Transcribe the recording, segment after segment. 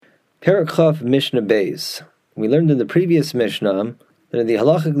Parakaf Mishnah Beis. We learned in the previous Mishnah that in the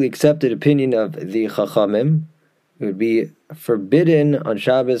halachically accepted opinion of the Chachamim, it would be forbidden on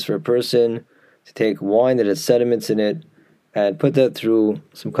Shabbos for a person to take wine that has sediments in it and put that through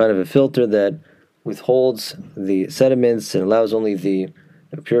some kind of a filter that withholds the sediments and allows only the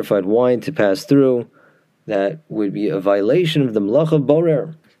purified wine to pass through. That would be a violation of the malach of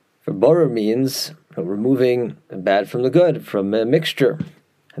borer. For borer means removing the bad from the good, from a mixture.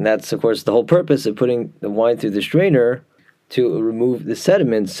 And that's, of course, the whole purpose of putting the wine through the strainer, to remove the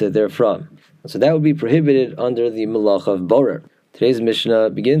sediments therefrom. So that would be prohibited under the malach of borer. Today's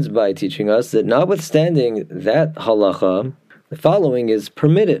Mishnah begins by teaching us that notwithstanding that halacha, the following is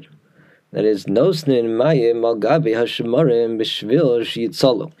permitted. That is, nosnin mayim al gabi hashemarim b'shvil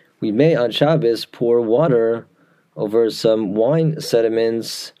sheyitzalu. We may on Shabbos pour water over some wine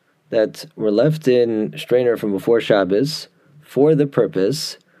sediments that were left in strainer from before Shabbos for the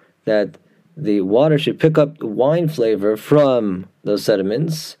purpose that the water should pick up the wine flavor from those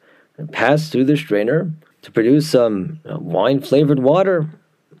sediments and pass through the strainer to produce some wine-flavored water,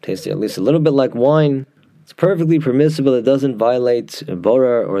 tasting at least a little bit like wine. It's perfectly permissible. It doesn't violate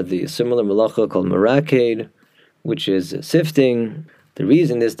borer or the similar malacha called maraked, which is sifting. The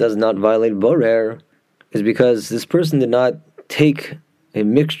reason this does not violate borer is because this person did not take a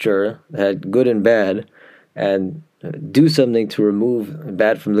mixture that had good and bad and do something to remove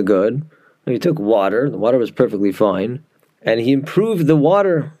bad from the good. He took water. The water was perfectly fine. And he improved the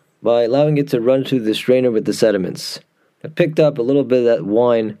water by allowing it to run through the strainer with the sediments. It picked up a little bit of that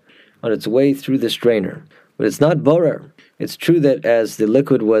wine on its way through the strainer. But it's not borer. It's true that as the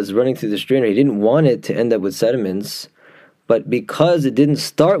liquid was running through the strainer, he didn't want it to end up with sediments. But because it didn't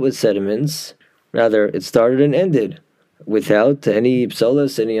start with sediments, rather it started and ended without any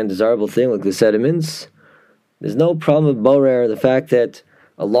psolos, any undesirable thing like the sediments, there's no problem with borer. The fact that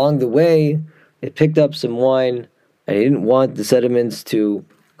along the way it picked up some wine and he didn't want the sediments to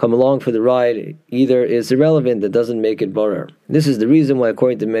come along for the ride either is irrelevant. That doesn't make it borer. This is the reason why,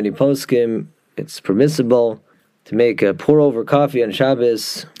 according to many poskim, it's permissible to make a pour-over coffee on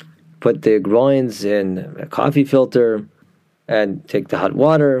Shabbos, put the grinds in a coffee filter, and take the hot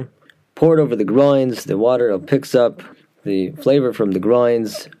water, pour it over the grinds. The water picks up the flavor from the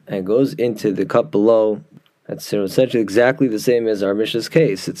grinds and goes into the cup below. That's essentially exactly the same as our Mishnah's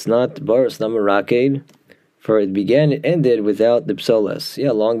case. It's not borer, it's not maraked. For it began, it ended without the psolas.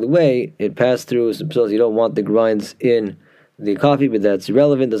 Yeah, along the way, it passed through some psolas. You don't want the grinds in the coffee, but that's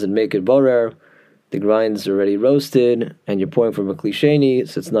irrelevant. Doesn't make it borer. The grinds are already roasted, and you're pouring from a klisheni,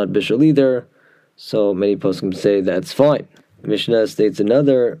 so it's not bishul either. So many poskim say that's fine. The Mishnah states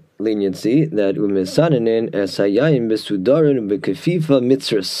another leniency that umesaninin es hayayim besudarin bekefifa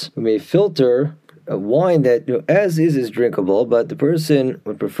mitzras. We may filter a wine that, as is drinkable, but the person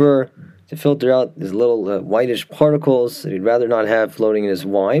would prefer to filter out these little whitish particles that he'd rather not have floating in his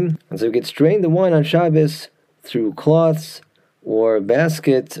wine. And so he could strain the wine on Shabbos through cloths or a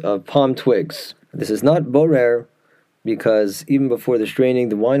basket of palm twigs. This is not borer because even before the straining,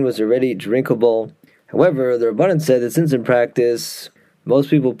 the wine was already drinkable. However, the Rabbanan said that since in practice, most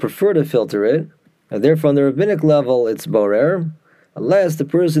people prefer to filter it, and therefore on the rabbinic level, it's borer, unless the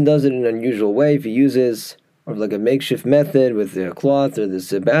person does it in an unusual way. If he uses like a makeshift method with a cloth or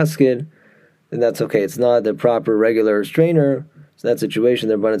this basket, then that's okay. It's not the proper regular strainer. So in that situation,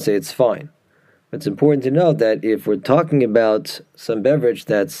 the Rabbanan say it's fine. But it's important to note that if we're talking about some beverage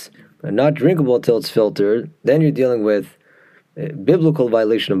that's not drinkable until it's filtered, then you're dealing with a biblical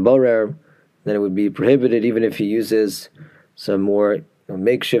violation of borer. Then it would be prohibited even if he uses some more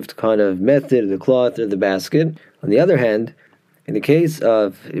makeshift kind of method, the cloth or the basket. On the other hand, in the case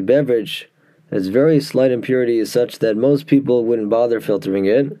of a beverage that has very slight impurities such that most people wouldn't bother filtering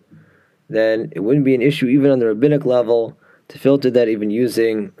it, then it wouldn't be an issue even on the rabbinic level to filter that even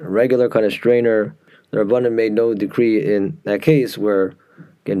using a regular kind of strainer. The Rabbanan made no decree in that case where,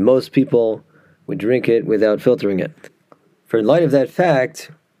 again, most people would drink it without filtering it. For in light of that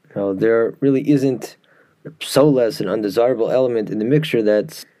fact, there really isn't a psolas, an undesirable element in the mixture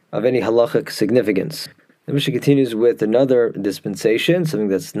that's of any halachic significance. The Mishnah continues with another dispensation, something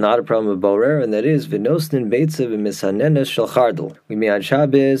that's not a problem of borer, and that is v'nosnin beitza v'misanenes shel chardal. We may on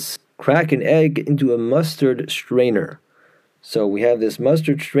Shabbos crack an egg into a mustard strainer. So we have this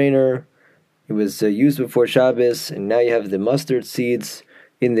mustard strainer. It was used before Shabbos, and now you have the mustard seeds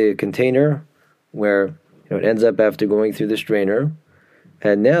in the container where it ends up after going through the strainer.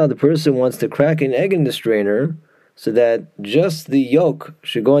 And now the person wants to crack an egg in the strainer so that just the yolk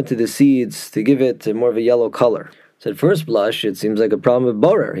should go into the seeds to give it more of a yellow color. So at first blush, it seems like a problem of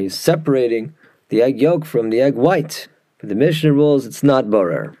borer. He's separating the egg yolk from the egg white. But the Mishnah rules it's not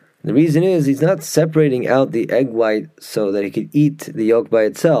borer. The reason is he's not separating out the egg white so that he could eat the yolk by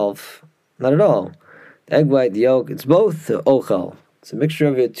itself. Not at all. The egg white, the yolk, it's both ochel. It's a mixture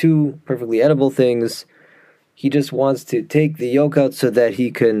of two perfectly edible things. He just wants to take the yolk out so that he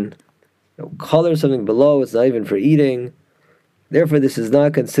can color something below. It's not even for eating. Therefore, this is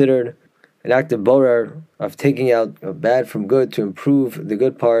not considered an act of borer, of taking out bad from good to improve the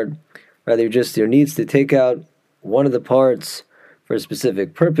good part. Rather, just there needs to take out one of the parts for a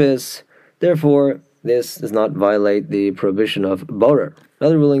specific purpose. Therefore, this does not violate the prohibition of borer.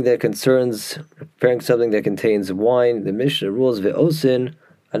 Another ruling that concerns preparing something that contains wine, the Mishnah rules ve'osin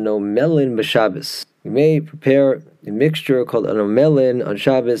anomelin b'Shabbos. We may prepare a mixture called anomelin on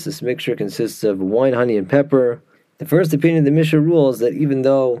Shabbos. This mixture consists of wine, honey, and pepper. The first opinion of the Mishnah rules that even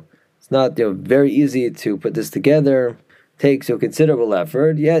though it's not very easy to put this together, takes a considerable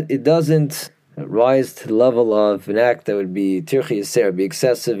effort, yet it doesn't rise to the level of an act that would be tirchi yaser, be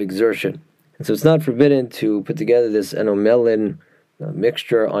excessive exertion. And so it's not forbidden to put together this anomelin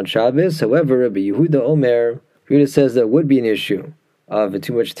mixture on Shabbos. However, Rabbi Yehuda Omer, Yehuda says that would be an issue of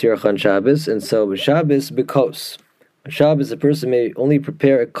too much tircha on Shabbos, and so b'Shabbos b'kos. On Shabbos, a person may only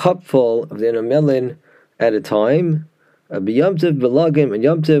prepare a cupful of the anomelin at a time. B'Yom Tov b'lagim, and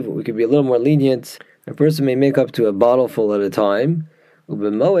Yom Tov we could be a little more lenient. A person may make up to a bottle full at a time.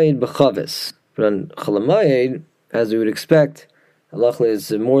 U'b'moed b'chavis. But on Chol Hamoed, as we would expect, halacha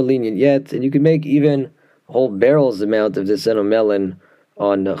is more lenient yet, and you can make even a whole barrel's amount of this anomelin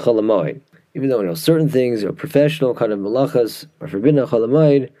on Chol Hamoed. Even though certain things are professional kind of malachas are forbidden on Chol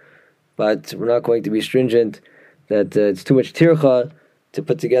Hamoed, but we're not going to be stringent that it's too much tircha to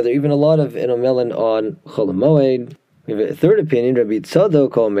put together even a lot of anomelin on Chol Hamoed. We have a third opinion, Rabbi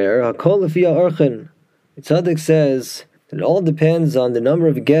Tzadok Omer, Hakol Lefi Ha'archen. Tzadok says that it all depends on the number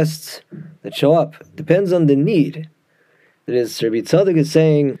of guests that show up. It depends on the need. That is, Rabbi Tzadok is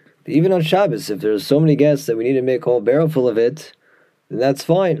saying that even on Shabbos, if there's so many guests that we need to make a whole barrel full of it, then that's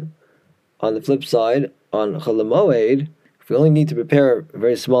fine. On the flip side, on Chol Hamoed, if we only need to prepare a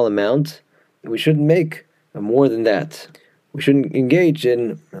very small amount, we shouldn't make more than that. We shouldn't engage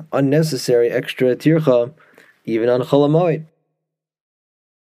in unnecessary extra tircha even on Chol Hamoed.